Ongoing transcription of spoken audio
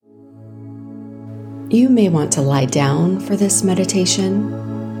You may want to lie down for this meditation.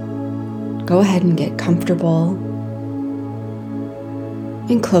 Go ahead and get comfortable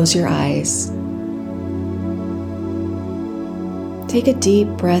and close your eyes. Take a deep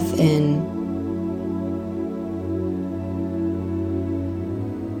breath in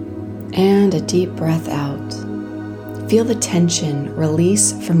and a deep breath out. Feel the tension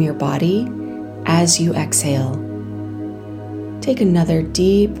release from your body as you exhale. Take another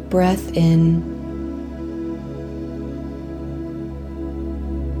deep breath in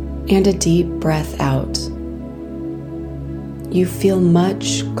and a deep breath out. You feel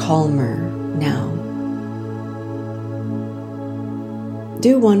much calmer now.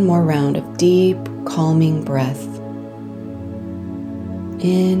 Do one more round of deep, calming breath.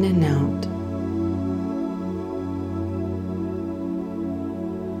 In and out.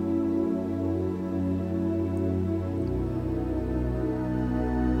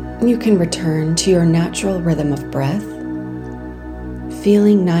 You can return to your natural rhythm of breath,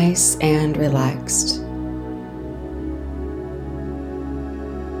 feeling nice and relaxed.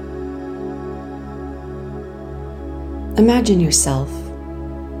 Imagine yourself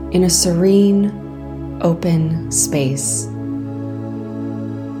in a serene, open space.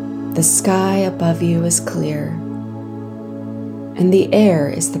 The sky above you is clear, and the air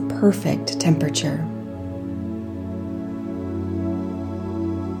is the perfect temperature.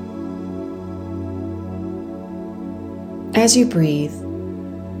 As you breathe,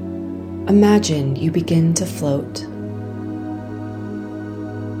 imagine you begin to float.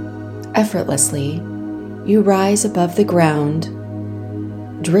 Effortlessly, you rise above the ground,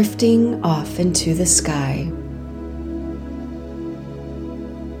 drifting off into the sky.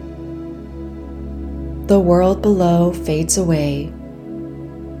 The world below fades away,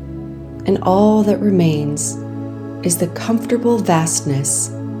 and all that remains is the comfortable vastness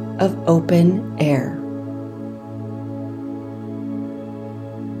of open air.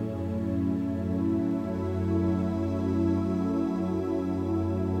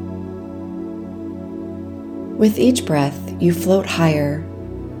 With each breath, you float higher,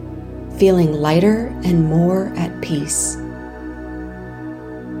 feeling lighter and more at peace.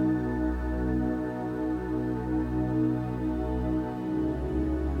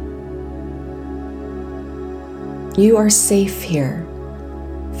 You are safe here,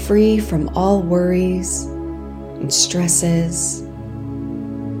 free from all worries and stresses.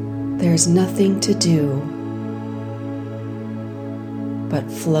 There's nothing to do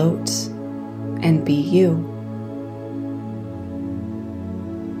but float and be you.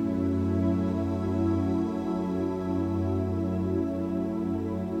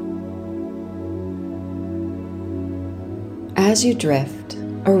 As you drift,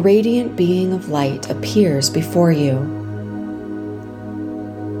 a radiant being of light appears before you.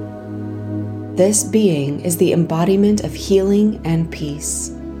 This being is the embodiment of healing and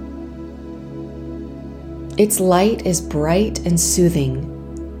peace. Its light is bright and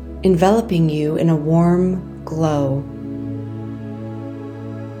soothing, enveloping you in a warm glow.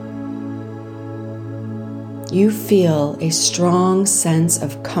 You feel a strong sense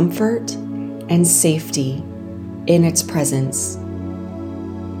of comfort and safety in its presence.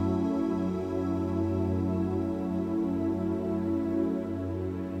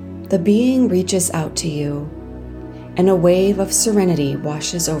 The being reaches out to you, and a wave of serenity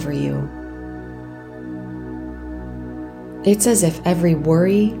washes over you. It's as if every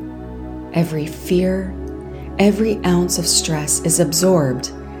worry, every fear, every ounce of stress is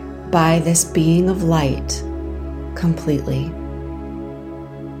absorbed by this being of light completely.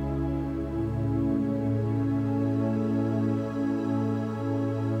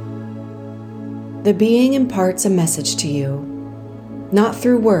 The being imparts a message to you, not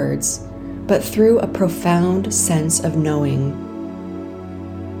through words, but through a profound sense of knowing.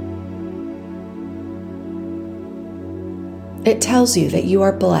 It tells you that you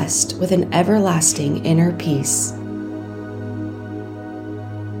are blessed with an everlasting inner peace,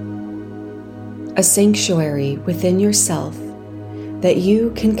 a sanctuary within yourself that you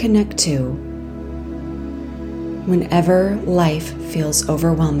can connect to whenever life feels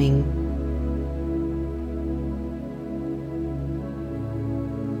overwhelming.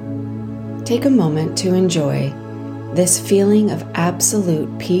 Take a moment to enjoy this feeling of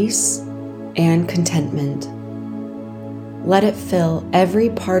absolute peace and contentment. Let it fill every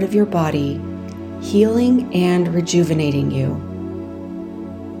part of your body, healing and rejuvenating you.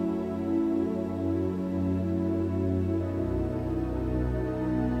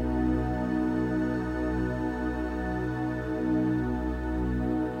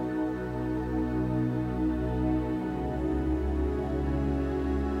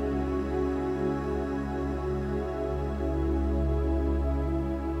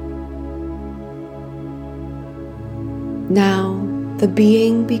 Now the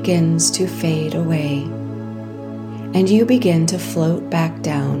being begins to fade away, and you begin to float back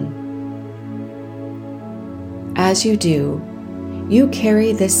down. As you do, you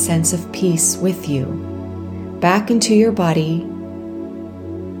carry this sense of peace with you, back into your body,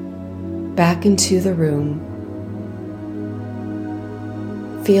 back into the room.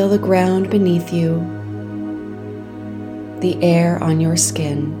 Feel the ground beneath you, the air on your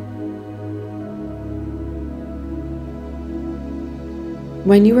skin.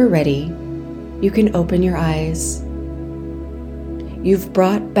 When you are ready, you can open your eyes. You've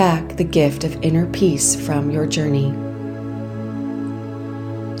brought back the gift of inner peace from your journey.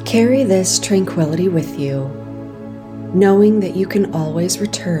 Carry this tranquility with you, knowing that you can always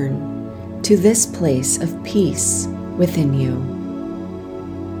return to this place of peace within you.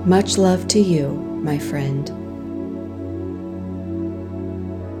 Much love to you, my friend.